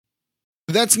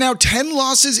That's now 10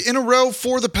 losses in a row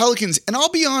for the Pelicans. And I'll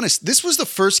be honest, this was the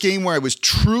first game where I was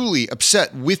truly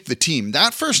upset with the team.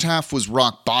 That first half was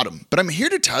rock bottom. But I'm here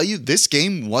to tell you this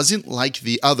game wasn't like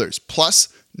the others. Plus,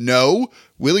 no,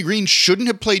 Willie Green shouldn't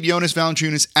have played Jonas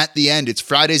Valanciunas at the end. It's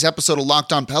Friday's episode of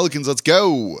Locked On Pelicans. Let's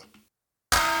go.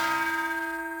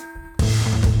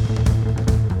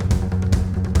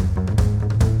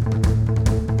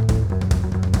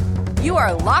 You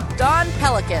are Locked On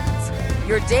Pelicans,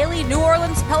 your daily New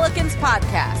Orleans Pelicans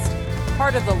podcast,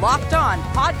 part of the Locked On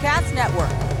Podcast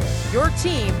Network, your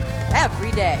team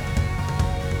every day.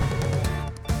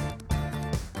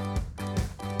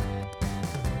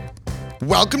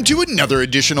 Welcome to another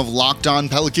edition of Locked On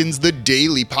Pelicans, the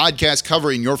daily podcast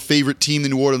covering your favorite team, the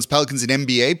New Orleans Pelicans and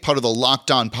NBA, part of the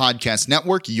Locked On Podcast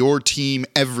Network, your team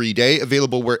every day,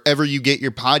 available wherever you get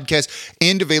your podcasts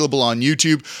and available on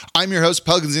YouTube. I'm your host,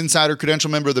 Pelicans Insider,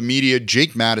 credential member of the media,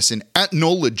 Jake Madison, at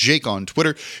NOLA Jake on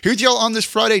Twitter. Here with y'all on this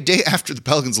Friday, day after the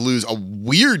Pelicans lose a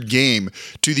weird game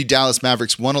to the Dallas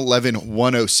Mavericks,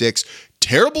 111-106.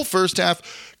 Terrible first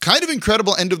half, kind of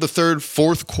incredible end of the third,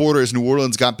 fourth quarter as New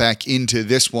Orleans got back into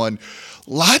this one.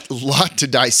 Lot to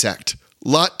dissect.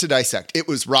 It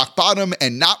was rock bottom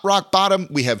and not rock bottom.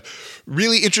 We have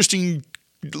really interesting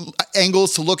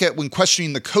angles to look at when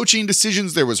questioning the coaching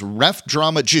decisions. There was ref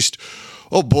drama.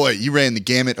 Oh boy, you ran the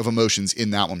gamut of emotions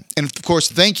in that one. And of course,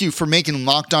 thank you for making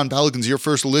Locked On Pelicans your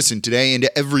first listen today and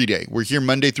every day. We're here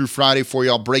Monday through Friday for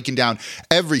y'all, breaking down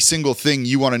every single thing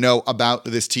you want to know about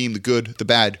this team, the good, the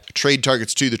bad, trade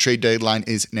targets too. The trade deadline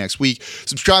is next week.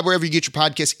 Subscribe wherever you get your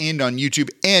podcasts and on YouTube.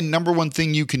 And number one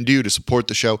thing you can do to support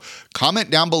the show, comment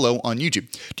down below on YouTube.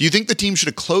 Do you think the team should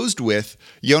have closed with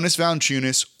Jonas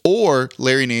Valanciunas or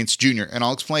Larry Nance Jr.? And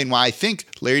I'll explain why I think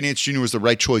Larry Nance Jr. was the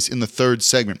right choice in the third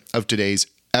segment of today's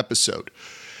episode.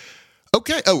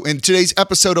 Okay. Oh, and today's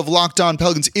episode of Locked On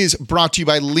Pelicans is brought to you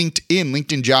by LinkedIn.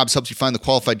 LinkedIn Jobs helps you find the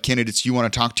qualified candidates you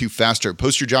want to talk to faster.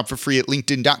 Post your job for free at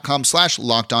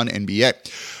linkedin.com/LockedOnNBA.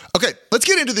 Okay, let's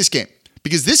get into this game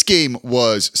because this game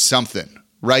was something,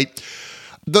 right?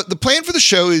 The plan for the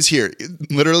show is here.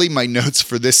 Literally, my notes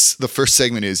for the first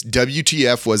segment is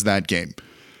WTF was that game.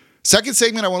 Second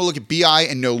segment, I want to look at BI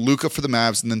and no Luka for the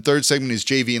Mavs. And then third segment is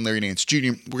JV and Larry Nance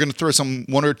Jr. We're going to throw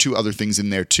one or two other things in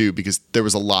there too, because there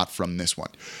was a lot from this one.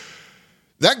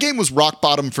 That game was rock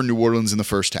bottom for New Orleans in the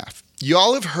first half.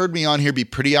 Y'all have heard me on here be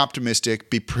pretty optimistic,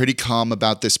 be pretty calm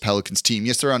about this Pelicans team.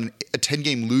 Yes, they're on a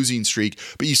 10-game losing streak,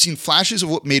 but you've seen flashes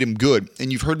of what made them good.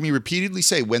 And you've heard me repeatedly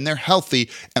say when they're healthy,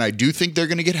 and I do think they're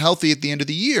going to get healthy at the end of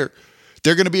the year,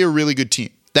 they're going to be a really good team.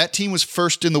 That team was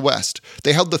first in the West.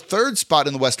 They held the third spot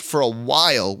in the West for a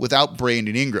while without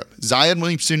Brandon Ingram. Zion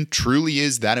Williamson truly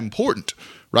is that important,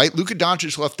 right? Luka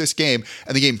Doncic left this game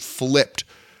and the game flipped.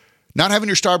 Not having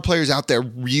your star players out there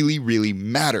really, really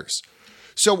matters.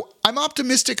 So I'm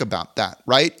optimistic about that,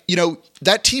 right? You know,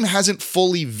 that team hasn't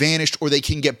fully vanished or they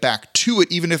can get back to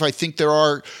it, even if I think there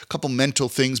are a couple mental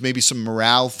things, maybe some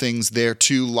morale things there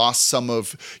too, lost some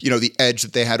of, the edge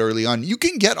that they had early on. You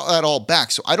can get that all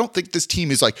back. So I don't think this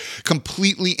team is like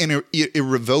completely and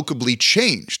irrevocably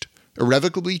changed.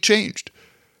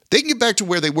 They can get back to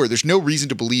where they were. There's no reason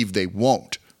to believe they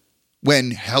won't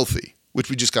when healthy, which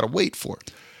we just got to wait for.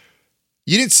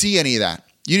 You didn't see any of that.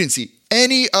 You didn't see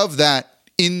any of that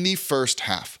in the first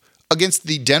half. Against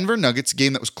the Denver Nuggets,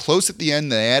 game that was close at the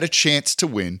end, they had a chance to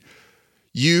win.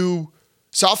 You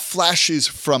saw flashes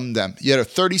from them. You had a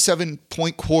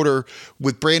 37-point quarter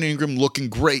with Brandon Ingram looking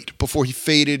great before he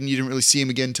faded and you didn't really see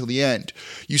him again until the end.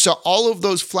 You saw all of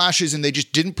those flashes and they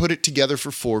just didn't put it together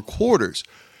for four quarters.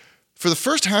 For the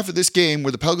first half of this game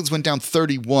where the Pelicans went down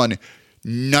 31,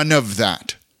 none of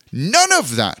that.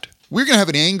 We're going to have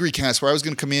an angry cast where I was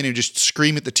going to come in and just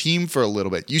scream at the team for a little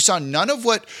bit. You saw none of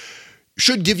what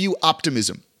should give you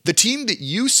optimism. The team that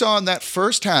you saw in that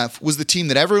first half was the team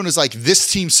that everyone was like,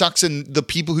 this team sucks, and the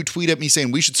people who tweet at me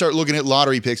saying we should start looking at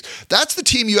lottery picks, that's the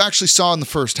team you actually saw in the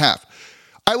first half.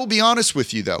 I will be honest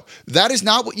with you, though. That is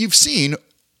not what you've seen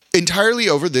entirely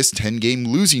over this 10-game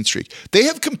losing streak. They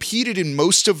have competed in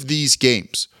most of these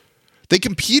games. They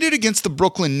competed against the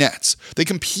Brooklyn Nets. They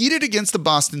competed against the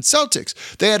Boston Celtics.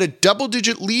 They had a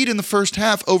double-digit lead in the first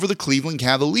half over the Cleveland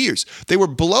Cavaliers. They were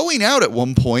blowing out at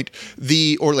one point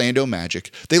the Orlando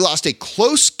Magic. They lost a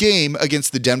close game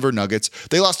against the Denver Nuggets.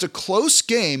 They lost a close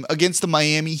game against the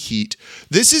Miami Heat.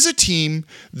 This is a team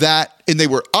and they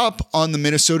were up on the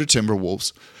Minnesota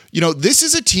Timberwolves. This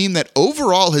is a team that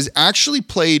overall has actually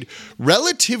played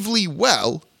relatively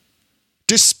well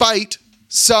despite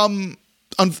some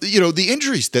the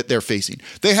injuries that they're facing.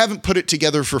 They haven't put it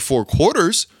together for four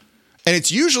quarters, And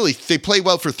it's usually they play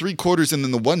well for 3 quarters, and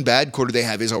then the one bad quarter they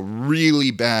have is a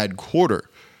really bad quarter.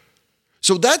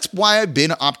 So that's why I've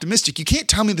been optimistic. You can't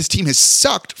tell me this team has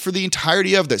sucked for the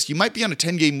entirety of this. You might be on a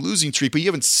 10-game losing streak, but you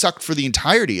haven't sucked for the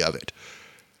entirety of it.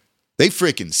 They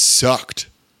freaking sucked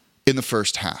in the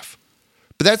first half.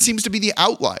 But that seems to be the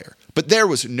outlier. But there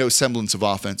was no semblance of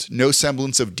offense, no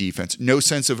semblance of defense, no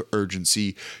sense of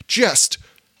urgency, just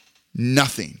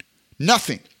nothing.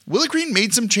 Nothing. Willie Green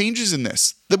made some changes in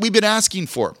this that we've been asking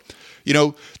for. You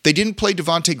know, they didn't play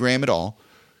Devontae Graham at all.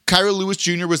 Kira Lewis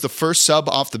Jr. was the first sub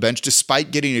off the bench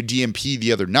despite getting a DMP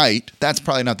the other night. That's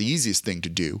probably not the easiest thing to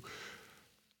do.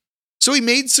 So he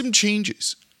made some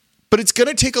changes. But it's going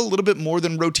to take a little bit more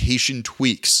than rotation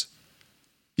tweaks.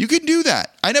 You can do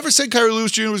that. I never said Kira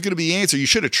Lewis Jr. was going to be the answer. You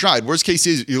should have tried. Worst case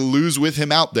is you lose with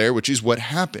him out there, which is what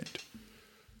happened.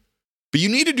 But you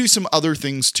need to do some other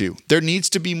things too. There needs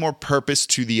to be more purpose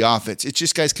to the offense. It's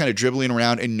just guys kind of dribbling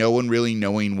around and no one really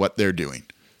knowing what they're doing.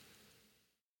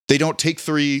 They don't take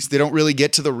threes. They don't really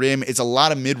get to the rim. It's a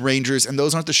lot of mid-rangers, and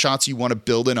those aren't the shots you want to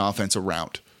build an offense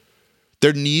around.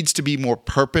 There needs to be more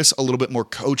purpose, a little bit more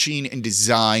coaching and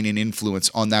design and influence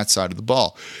on that side of the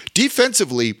ball.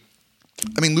 Defensively,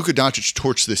 I mean, Luka Doncic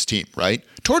torched this team, right?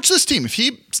 Torched this team. If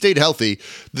he stayed healthy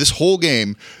this whole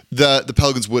game, the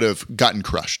Pelicans would have gotten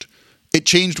crushed. It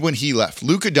changed when he left.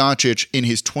 Luka Doncic in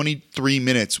his 23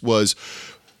 minutes was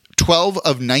 12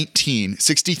 of 19,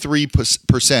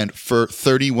 63% for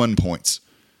 31 points.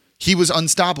 He was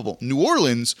unstoppable. New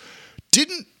Orleans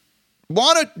didn't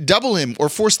want to double him or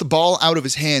force the ball out of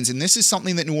his hands, and this is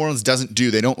something that New Orleans doesn't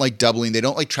do. They don't like doubling. They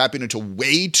don't like trapping until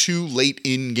way too late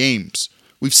in games.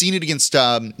 We've seen it against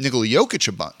Nikola Jokic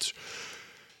a bunch.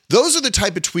 Those are the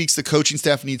type of tweaks the coaching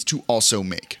staff needs to also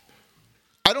make.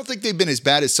 I don't think they've been as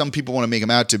bad as some people want to make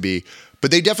them out to be, but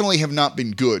they definitely have not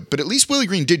been good. But at least Willie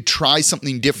Green did try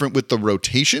something different with the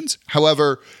rotations.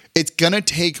 However, it's going to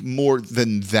take more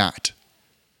than that.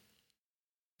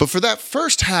 But for that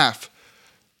first half,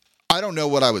 I don't know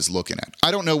what I was looking at.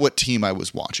 I don't know what team I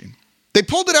was watching. They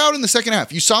pulled it out in the second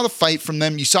half. You saw the fight from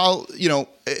them. You saw,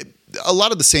 a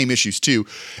lot of the same issues too.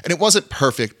 And it wasn't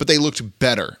perfect, but they looked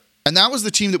better. And that was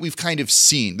the team that we've kind of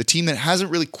seen. The team that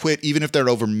hasn't really quit even if they're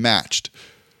overmatched.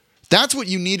 That's what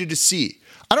you needed to see.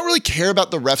 I don't really care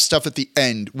about the ref stuff at the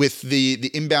end with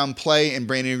the inbound play and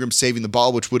Brandon Ingram saving the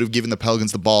ball, which would have given the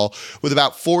Pelicans the ball with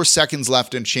about 4 seconds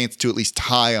left and a chance to at least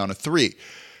tie on a 3.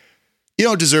 You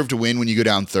don't deserve to win when you go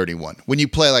down 31, when you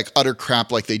play like utter crap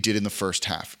like they did in the first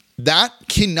half. That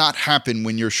cannot happen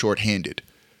when you're shorthanded.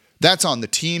 That's on the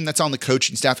team. That's on the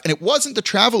coaching staff. And it wasn't the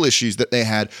travel issues that they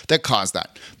had that caused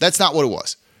that. That's not what it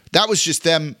was. That was just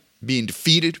them being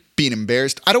defeated, being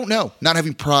embarrassed. I don't know. Not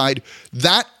having pride.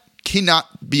 That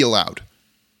cannot be allowed.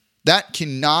 That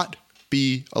cannot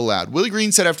be allowed. Willie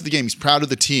Green said after the game, he's proud of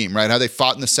the team, right? How they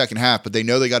fought in the second half, but they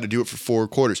know they got to do it for 4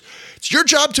 quarters. It's your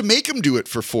job to make them do it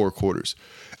for 4 quarters.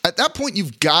 At that point,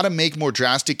 you've got to make more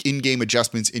drastic in-game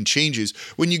adjustments and changes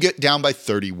when you get down by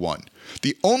 31.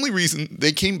 The only reason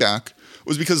they came back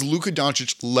was because Luka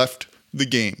Doncic left the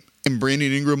game and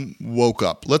Brandon Ingram woke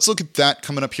up. Let's look at that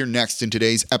coming up here next in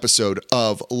today's episode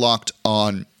of Locked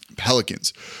On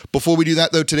Pelicans. Before we do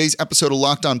that, though, today's episode of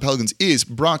Locked On Pelicans is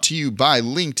brought to you by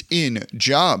LinkedIn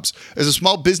Jobs. As a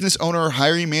small business owner or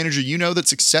hiring manager, you know that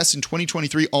success in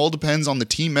 2023 all depends on the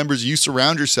team members you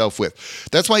surround yourself with.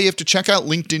 That's why you have to check out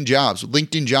LinkedIn Jobs. With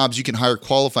LinkedIn Jobs, you can hire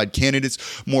qualified candidates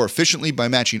more efficiently by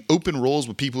matching open roles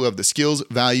with people who have the skills,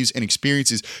 values, and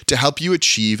experiences to help you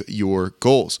achieve your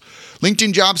goals.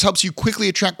 LinkedIn Jobs helps you quickly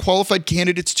attract qualified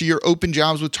candidates to your open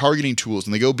jobs with targeting tools,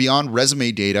 and they go beyond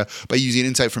resume data by using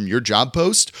insight from your job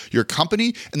post, your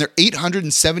company, and their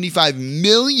 875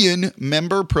 million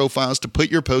member profiles to put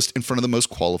your post in front of the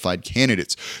most qualified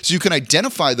candidates. So you can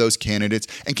identify those candidates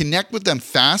and connect with them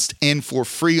fast and for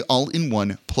free all in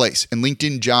one place. And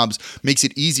LinkedIn Jobs makes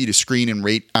it easy to screen and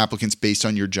rate applicants based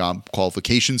on your job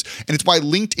qualifications. And it's why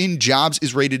LinkedIn Jobs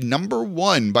is rated number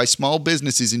 1 by small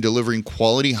businesses in delivering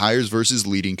quality hires versus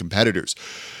leading competitors.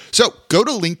 So go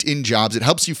to LinkedIn Jobs. It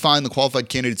helps you find the qualified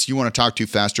candidates you want to talk to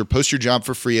faster. Post your job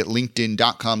for free at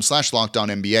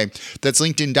linkedin.com/LockedOnNBA. That's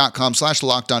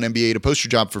linkedin.com/LockedOnNBA to post your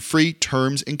job for free.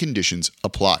 Terms and conditions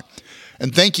apply.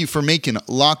 And thank you for making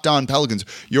Locked On Pelicans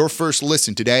your first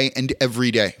listen today and every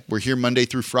day. We're here Monday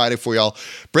through Friday for y'all,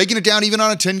 breaking it down even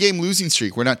on a 10-game losing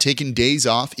streak. We're not taking days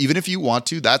off, even if you want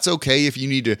to. That's okay if you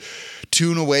need to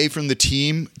tune out from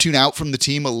the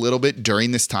team a little bit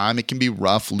during this time. It can be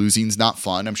rough. Losing's not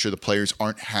fun. I'm sure the players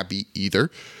aren't happy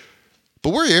either.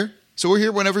 But we're here. So we're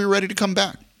here whenever you're ready to come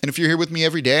back. And if you're here with me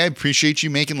every day, I appreciate you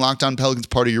making Locked On Pelicans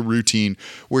part of your routine.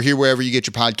 We're here wherever you get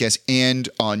your podcasts and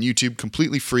on YouTube,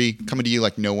 completely free, coming to you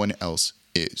like no one else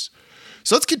is.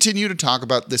 So let's continue to talk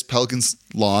about this Pelicans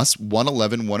loss,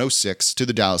 111-106 to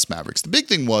the Dallas Mavericks. The big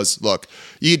thing was, look,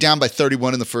 you get down by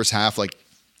 31 in the first half, like,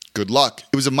 good luck.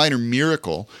 It was a minor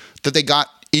miracle that they got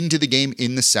into the game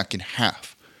in the second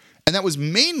half. And that was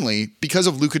mainly because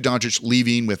of Luka Doncic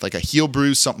leaving with like a heel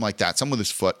bruise, something like that, something with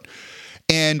his foot.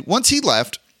 And once he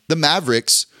left, the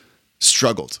Mavericks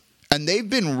struggled. And they've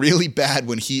been really bad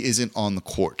when he isn't on the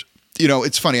court. You know,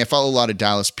 it's funny. I follow a lot of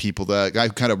Dallas people. The guy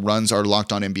who kind of runs our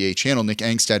Locked On NBA channel, Nick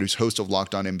Angstad, who's host of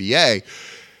Locked On NBA,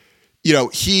 you know,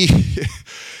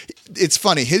 it's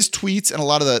funny. His tweets and a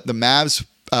lot of the Mavs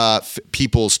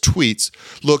people's tweets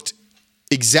looked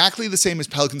exactly the same as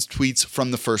Pelicans tweets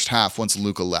from the first half once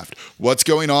Luka left. What's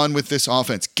going on with this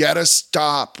offense? Get a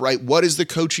stop, right? What is the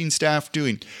coaching staff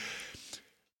doing?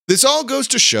 This all goes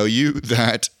to show you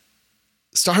that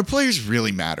star players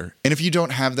really matter. And if you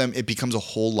don't have them, it becomes a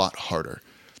whole lot harder.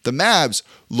 The Mavs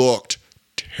looked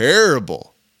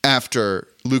terrible after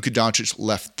Luka Doncic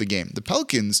left the game. The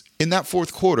Pelicans in that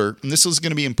fourth quarter, and this is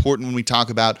going to be important when we talk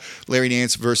about Larry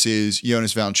Nance versus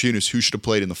Jonas Valanciunas, who should have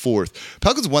played in the fourth.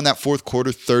 Pelicans won that fourth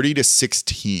quarter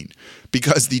 30-16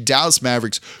 because the Dallas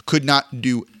Mavericks could not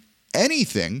do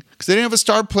anything because they didn't have a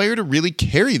star player to really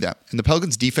carry them. And the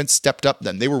Pelicans defense stepped up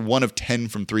then. They were 1 of 10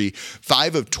 from 3,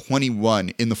 5 of 21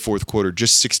 in the fourth quarter,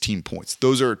 just 16 points.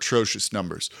 Those are atrocious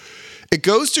numbers. It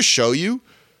goes to show you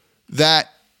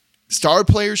that star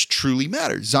players truly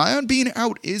matter. Zion being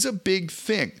out is a big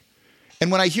thing.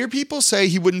 And when I hear people say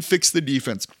he wouldn't fix the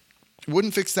defense, he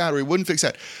wouldn't fix that, or he wouldn't fix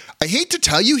that, I hate to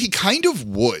tell you, he kind of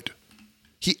would.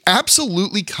 He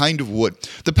absolutely kind of would.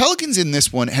 The Pelicans in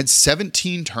this one had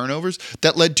 17 turnovers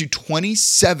that led to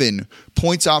 27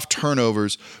 points off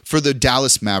turnovers for the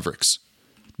Dallas Mavericks.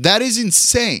 That is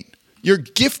insane. You're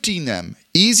gifting them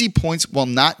easy points while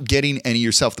not getting any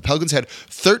yourself. The Pelicans had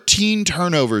 13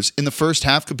 turnovers in the first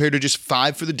half compared to just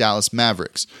 5 for the Dallas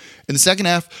Mavericks. In the second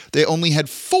half, they only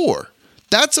had 4.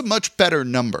 That's a much better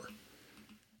number.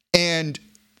 And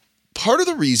part of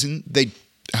the reason they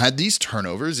had these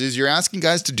turnovers is you're asking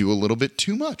guys to do a little bit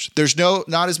too much. There's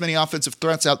not as many offensive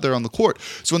threats out there on the court.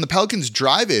 So when the Pelicans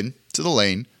drive in to the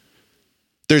lane,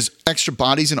 there's extra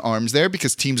bodies and arms there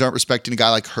because teams aren't respecting a guy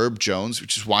like Herb Jones,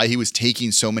 which is why he was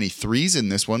taking so many threes in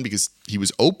this one because he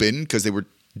was open because they were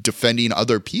defending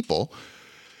other people.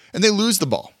 And they lose the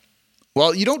ball.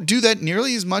 Well, you don't do that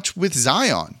nearly as much with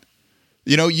Zion.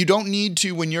 You know, you don't need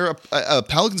to, when you're a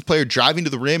Pelicans player driving to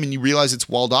the rim and you realize it's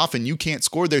walled off and you can't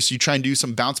score there, so you try and do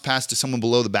some bounce pass to someone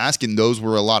below the basket, and those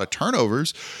were a lot of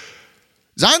turnovers.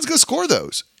 Zion's going to score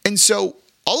those. And so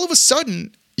all of a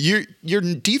sudden, your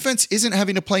defense isn't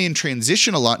having to play in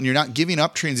transition a lot, and you're not giving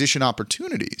up transition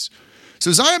opportunities.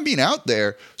 So Zion being out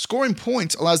there, scoring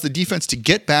points allows the defense to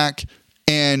get back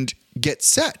and get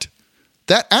set.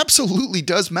 That absolutely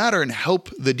does matter and help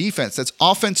the defense. That's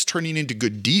offense turning into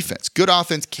good defense. Good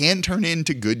offense can turn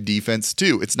into good defense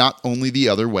too. It's not only the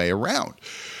other way around.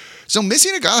 So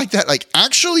missing a guy like that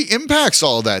actually impacts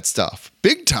all that stuff.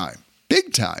 Big time,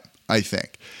 I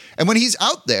think. And when he's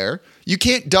out there, you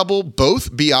can't double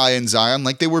both BI and Zion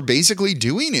like they were basically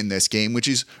doing in this game,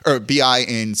 or BI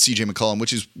and CJ McCollum,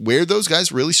 which is where those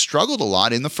guys really struggled a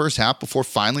lot in the first half before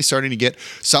finally starting to get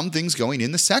some things going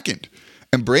in the second.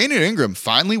 And Brandon Ingram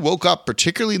finally woke up,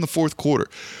 particularly in the fourth quarter.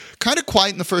 Kind of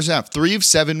quiet in the first half. 3 of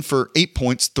 7 for 8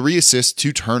 points, 3 assists,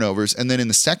 2 turnovers. And then in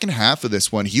the second half of this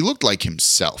one, he looked like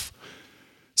himself.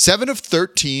 7 of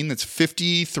 13, that's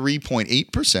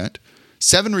 53.8%.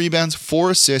 7 rebounds,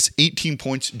 4 assists, 18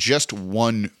 points, just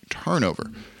 1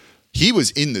 turnover. He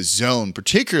was in the zone,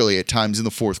 particularly at times in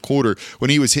the fourth quarter when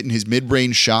he was hitting his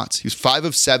mid-range shots. He was 5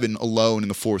 of 7 alone in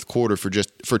the fourth quarter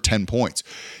for 10 points.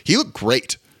 He looked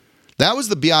great. That was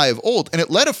the BI of old, and it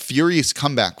led a furious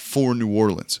comeback for New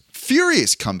Orleans.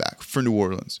 Furious comeback for New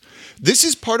Orleans. This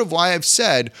is part of why I've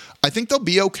said I think they'll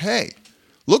be okay.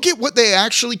 Look at what they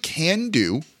actually can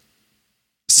do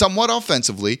somewhat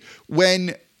offensively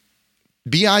when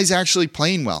BI's actually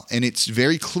playing well. And it's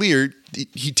very clear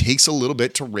he takes a little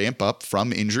bit to ramp up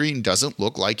from injury and doesn't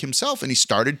look like himself. And he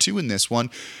started to in this one.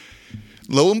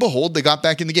 Lo and behold, they got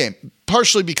back in the game.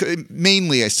 Partially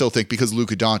mainly, I still think, because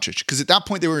Luka Doncic. Because at that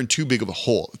point, they were in too big of a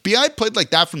hole. If BI played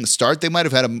like that from the start, they might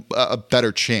have had a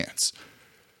better chance.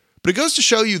 But it goes to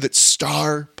show you that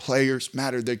star players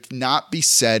matter. They cannot be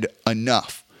said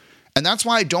enough. And that's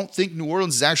why I don't think New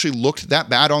Orleans has actually looked that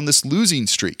bad on this losing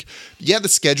streak. Yeah, the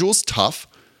schedule's tough.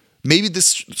 Maybe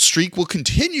this streak will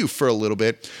continue for a little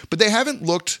bit, but they haven't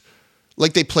looked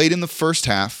like they played in the first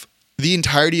half, the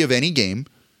entirety of any game.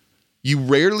 You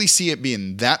rarely see it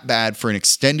being that bad for an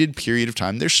extended period of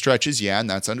time. There's stretches, yeah, and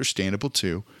that's understandable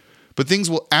too. But things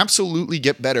will absolutely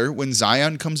get better when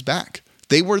Zion comes back.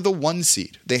 They were the 1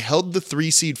 seed. They held the 3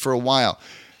 seed for a while.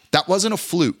 That wasn't a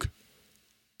fluke.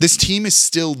 This team is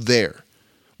still there.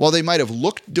 While they might have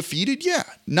looked defeated, yeah,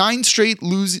 9 straight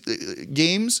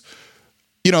games,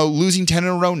 losing 10 in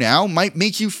a row now might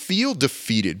make you feel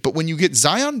defeated. But when you get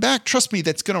Zion back, trust me,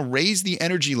 that's going to raise the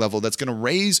energy level. That's going to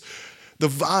raise the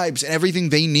vibes and everything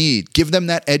they need. Give them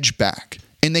that edge back.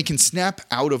 And they can snap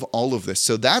out of all of this.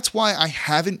 So that's why I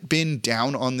haven't been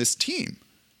down on this team.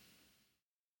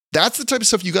 That's the type of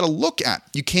stuff you got to look at.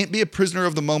 You can't be a prisoner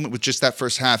of the moment with just that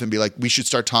first half and be like, we should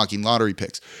start talking lottery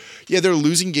picks. Yeah, they're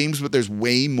losing games, but there's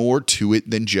way more to it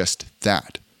than just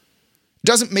that.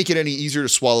 Doesn't make it any easier to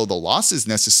swallow the losses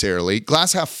necessarily.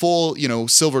 Glass half full,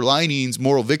 silver linings,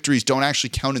 moral victories don't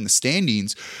actually count in the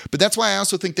standings. But that's why I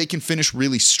also think they can finish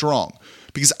really strong.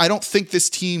 Because I don't think this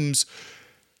team's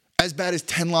as bad as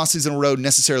 10 losses in a row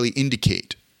necessarily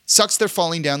indicate. Sucks they're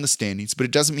falling down the standings, but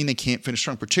it doesn't mean they can't finish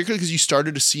strong, particularly because you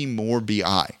started to see more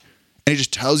BI. And it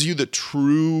just tells you the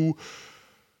true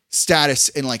status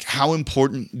and how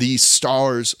important these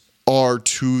stars are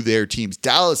to their teams.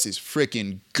 Dallas is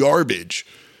freaking garbage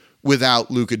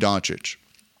without Luka Doncic.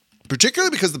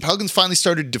 Particularly because the Pelicans finally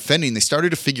started defending. They started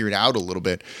to figure it out a little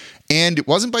bit. And it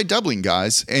wasn't by doubling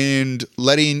guys and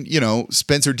letting,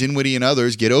 Spencer Dinwiddie and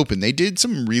others get open. They did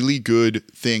some really good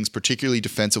things, particularly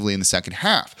defensively in the second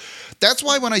half. That's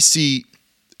why when I see,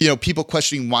 people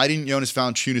questioning why didn't Jonas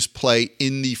Valanciunas play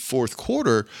in the fourth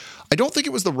quarter, I don't think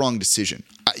it was the wrong decision.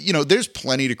 There's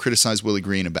plenty to criticize Willie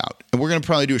Green about. And we're going to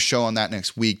probably do a show on that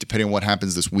next week, depending on what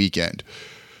happens this weekend.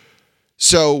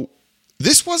 So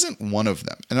this wasn't one of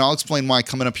them. And I'll explain why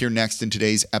coming up here next in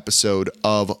today's episode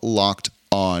of Locked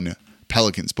On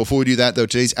Pelicans. Before we do that, though,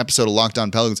 today's episode of Locked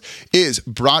On Pelicans is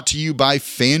brought to you by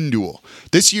FanDuel.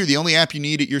 This year, the only app you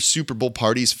need at your Super Bowl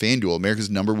party is FanDuel, America's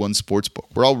 #1 sportsbook.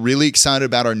 We're all really excited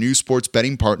about our new sports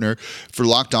betting partner for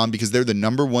Locked On because they're the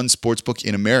 #1 sportsbook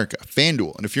in America,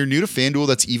 FanDuel. And if you're new to FanDuel,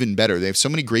 that's even better. They have so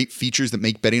many great features that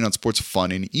make betting on sports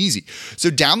fun and easy. So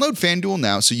download FanDuel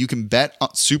now so you can bet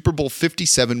on Super Bowl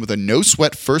 57 with a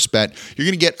no-sweat first bet. You're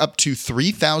going to get up to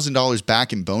 $3,000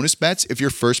 back in bonus bets if your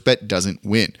first bet doesn't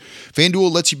win.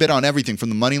 FanDuel lets you bet on everything from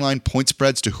the money line, point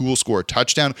spreads, to who will score a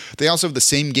touchdown. They also have the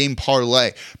same game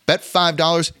parlay. Bet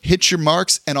 $5, hit your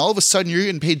marks, and all of a sudden you're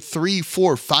getting paid $300,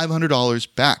 $400, $500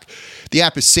 back. The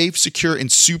app is safe, secure,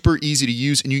 and super easy to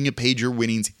use, and you can get paid your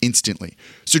winnings instantly.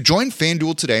 So join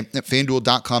FanDuel today at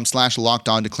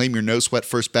FanDuel.com/lockedon to claim your no-sweat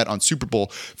first bet on Super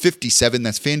Bowl 57.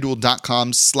 That's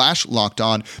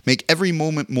FanDuel.com/lockedon. Make every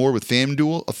moment more with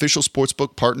FanDuel, official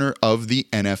sportsbook partner of the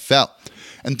NFL.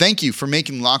 And thank you for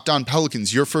making Locked On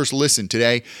Pelicans your first listen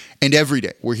today and every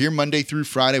day. We're here Monday through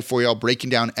Friday for y'all,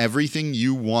 breaking down everything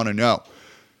you want to know.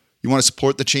 You want to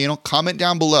support the channel? Comment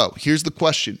down below. Here's the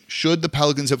question. Should the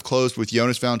Pelicans have closed with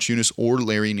Jonas Valanciunas or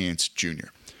Larry Nance Jr.?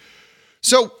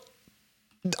 So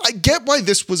I get why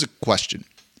this was a question.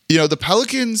 The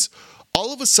Pelicans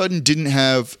all of a sudden didn't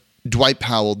have Dwight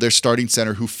Powell, their starting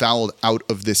center, who fouled out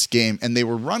of this game, and they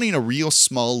were running a real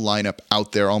small lineup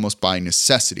out there almost by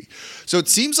necessity. So it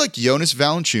seems like Jonas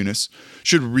Valanciunas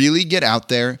should really get out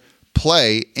there,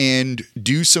 play, and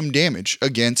do some damage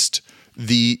against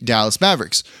the Dallas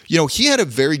Mavericks. He had a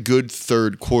very good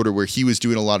third quarter where he was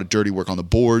doing a lot of dirty work on the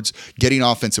boards, getting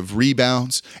offensive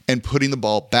rebounds, and putting the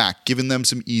ball back, giving them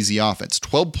some easy offense.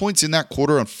 12 points in that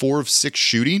quarter on 4 of 6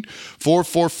 shooting, 4 of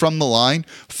 4 from the line,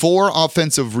 4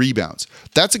 offensive rebounds.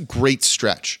 That's a great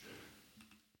stretch.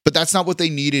 But that's not what they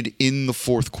needed in the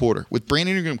fourth quarter. With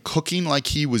Brandon Ingram cooking like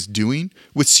he was doing,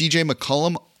 with CJ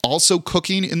McCollum also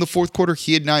cooking in the fourth quarter,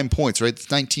 he had 9 points, right?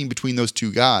 It's 19 between those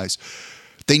two guys.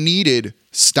 They needed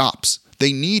stops.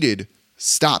 They needed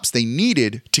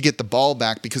to get the ball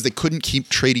back because they couldn't keep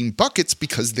trading buckets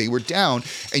because they were down.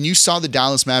 And you saw the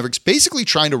Dallas Mavericks basically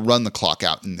trying to run the clock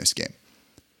out in this game.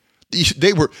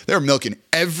 They were milking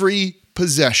every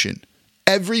possession.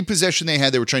 Every possession they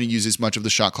had, they were trying to use as much of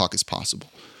the shot clock as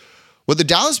possible. What the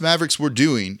Dallas Mavericks were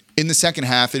doing in the second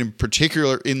half, and in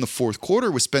particular in the fourth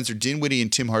quarter with Spencer Dinwiddie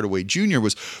and Tim Hardaway Jr.,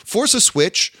 was force a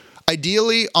switch,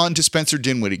 ideally onto Spencer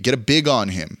Dinwiddie, get a big on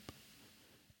him.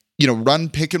 Run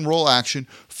pick and roll action,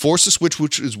 force a switch,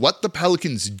 which is what the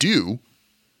Pelicans do,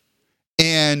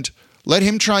 and let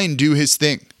him try and do his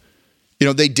thing.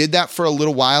 They did that for a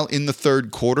little while in the third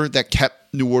quarter. That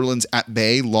kept New Orleans at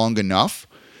bay long enough.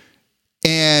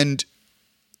 And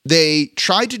they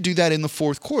tried to do that in the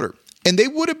fourth quarter. And they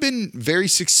would have been very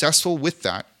successful with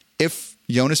that if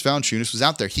Jonas Valanciunas was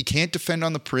out there. He can't defend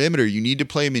on the perimeter. You need to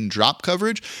play him in drop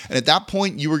coverage. And at that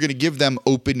point, you were going to give them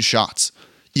open shots.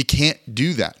 You can't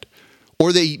do that.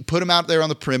 Or they put him out there on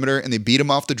the perimeter and they beat him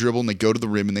off the dribble and they go to the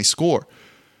rim and they score.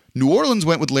 New Orleans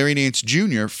went with Larry Nance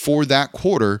Jr. for that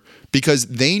quarter because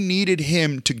they needed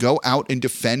him to go out and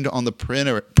defend on the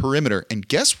perimeter. And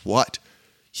guess what?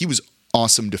 He was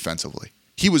awesome defensively.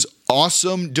 He was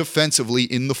awesome defensively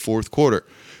in the fourth quarter.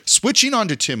 Switching on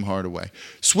to Tim Hardaway,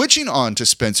 switching on to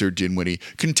Spencer Dinwiddie,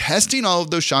 contesting all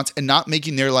of those shots and not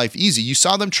making their life easy. You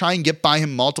saw them try and get by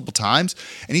him multiple times,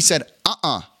 and he said,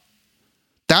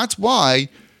 That's why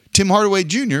Tim Hardaway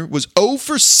Jr. was 0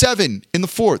 for 7 in the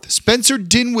fourth. Spencer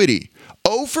Dinwiddie,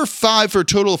 0 for 5 for a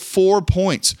total of 4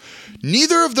 points.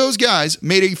 Neither of those guys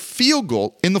made a field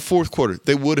goal in the fourth quarter.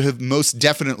 They would have most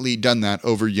definitely done that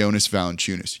over Jonas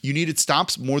Valanciunas. You needed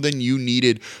stops more than you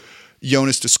needed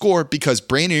Jonas to score because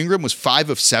Brandon Ingram was 5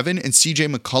 of 7 and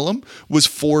CJ McCollum was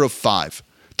 4 of 5.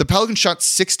 The Pelicans shot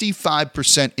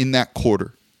 65% in that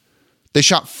quarter. They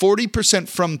shot 40%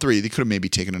 from three. They could have maybe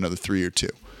taken another 3 or 2.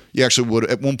 You actually would.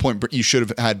 At one point, you should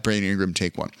have had Brandon Ingram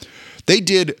take one. They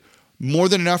did more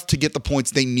than enough to get the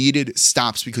points. They needed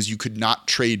stops because you could not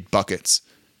trade buckets.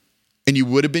 And you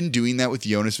would have been doing that with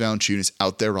Jonas Valanciunas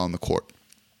out there on the court.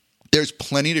 There's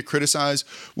plenty to criticize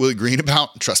Willie Green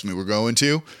about. Trust me, we're going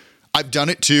to. I've done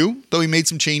it too, though he made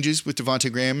some changes with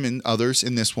Devontae Graham and others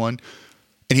in this one.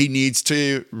 And he needs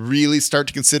to really start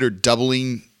to consider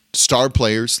doubling star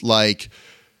players like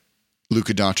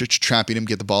Luka Doncic, trapping him,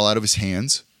 get the ball out of his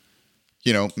hands.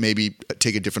 You know, maybe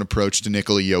take a different approach to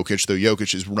Nikola Jokic, though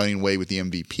Jokic is running away with the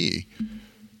MVP.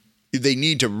 They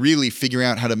need to really figure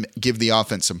out how to give the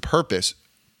offense some purpose.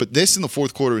 But this in the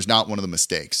fourth quarter is not one of the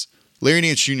mistakes. Larry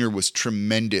Nance Jr. was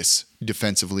tremendous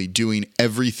defensively, doing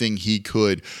everything he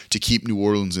could to keep New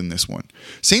Orleans in this one.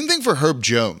 Same thing for Herb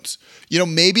Jones. You know,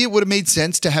 maybe it would have made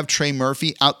sense to have Trey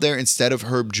Murphy out there instead of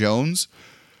Herb Jones,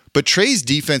 but Trey's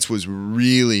defense was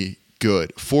really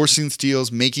good, forcing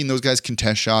steals, making those guys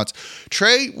contest shots.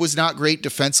 Trey was not great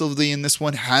defensively in this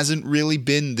one, hasn't really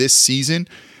been this season.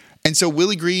 And so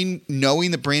Willie Green,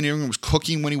 knowing that Brandon Ingram was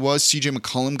cooking when he was, CJ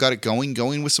McCollum got it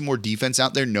going with some more defense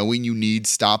out there, knowing you need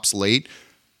stops late.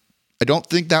 I don't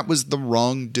think that was the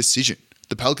wrong decision.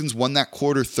 The Pelicans won that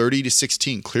quarter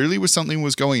 30-16. Clearly was something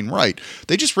was going right.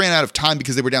 They just ran out of time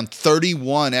because they were down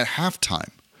 31 at halftime.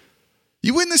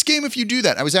 You win this game if you do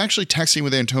that. I was actually texting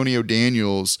with Antonio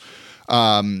Daniels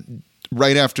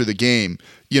right after the game.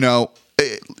 You know,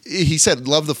 he said,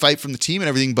 love the fight from the team and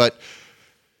everything, but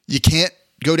you can't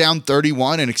go down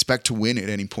 31 and expect to win at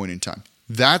any point in time.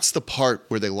 That's the part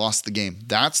where they lost the game.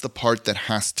 That's the part that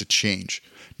has to change.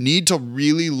 Need to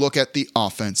really look at the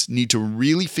offense. Need to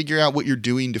really figure out what you're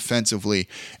doing defensively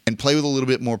and play with a little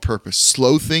bit more purpose.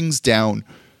 Slow things down.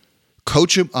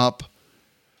 Coach them up.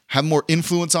 Have more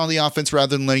influence on the offense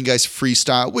rather than letting guys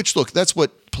freestyle, which, look, that's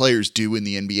what players do in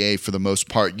the NBA for the most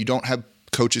part. You don't have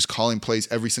coaches calling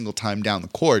plays every single time down the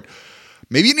court.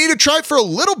 Maybe you need to try for a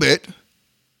little bit,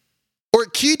 or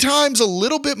at key times a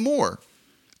little bit more.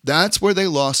 That's where they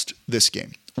lost this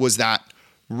game, was that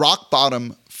rock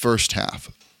bottom first half.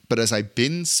 But as I've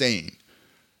been saying,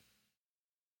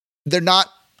 they're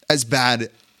not as bad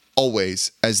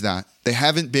always as that. They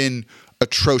haven't been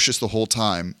atrocious the whole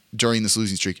time during this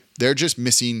losing streak. They're just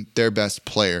missing their best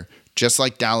player, just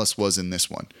like Dallas was in this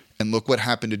one. And look what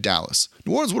happened to Dallas.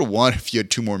 New Orleans would have won if you had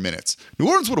 2 more minutes. New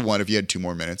Orleans would have won if you had 2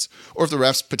 more minutes, or if the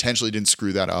refs potentially didn't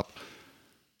screw that up.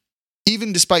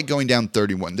 Even despite going down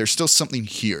 31, there's still something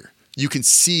here. You can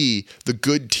see the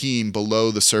good team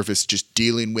below the surface just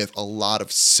dealing with a lot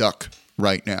of suck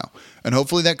right now. And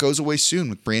hopefully that goes away soon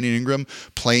with Brandon Ingram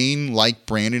playing like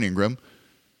Brandon Ingram,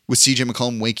 with CJ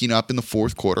McCollum waking up in the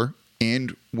fourth quarter,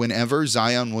 and whenever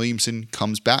Zion Williamson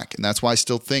comes back. And that's why I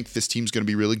still think this team's going to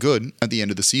be really good at the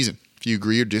end of the season. If you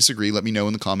agree or disagree, let me know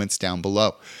in the comments down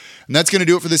below. And that's going to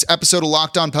do it for this episode of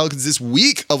Locked On Pelicans, this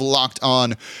week of Locked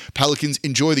On Pelicans.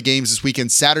 Enjoy the games this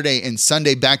weekend, Saturday and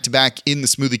Sunday, back-to-back in the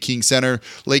Smoothie King Center.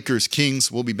 Lakers,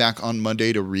 Kings. We'll be back on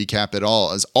Monday to recap it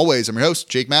all. As always, I'm your host,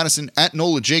 Jake Madison, at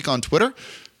NOLA Jake on Twitter.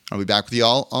 I'll be back with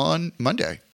y'all on Monday.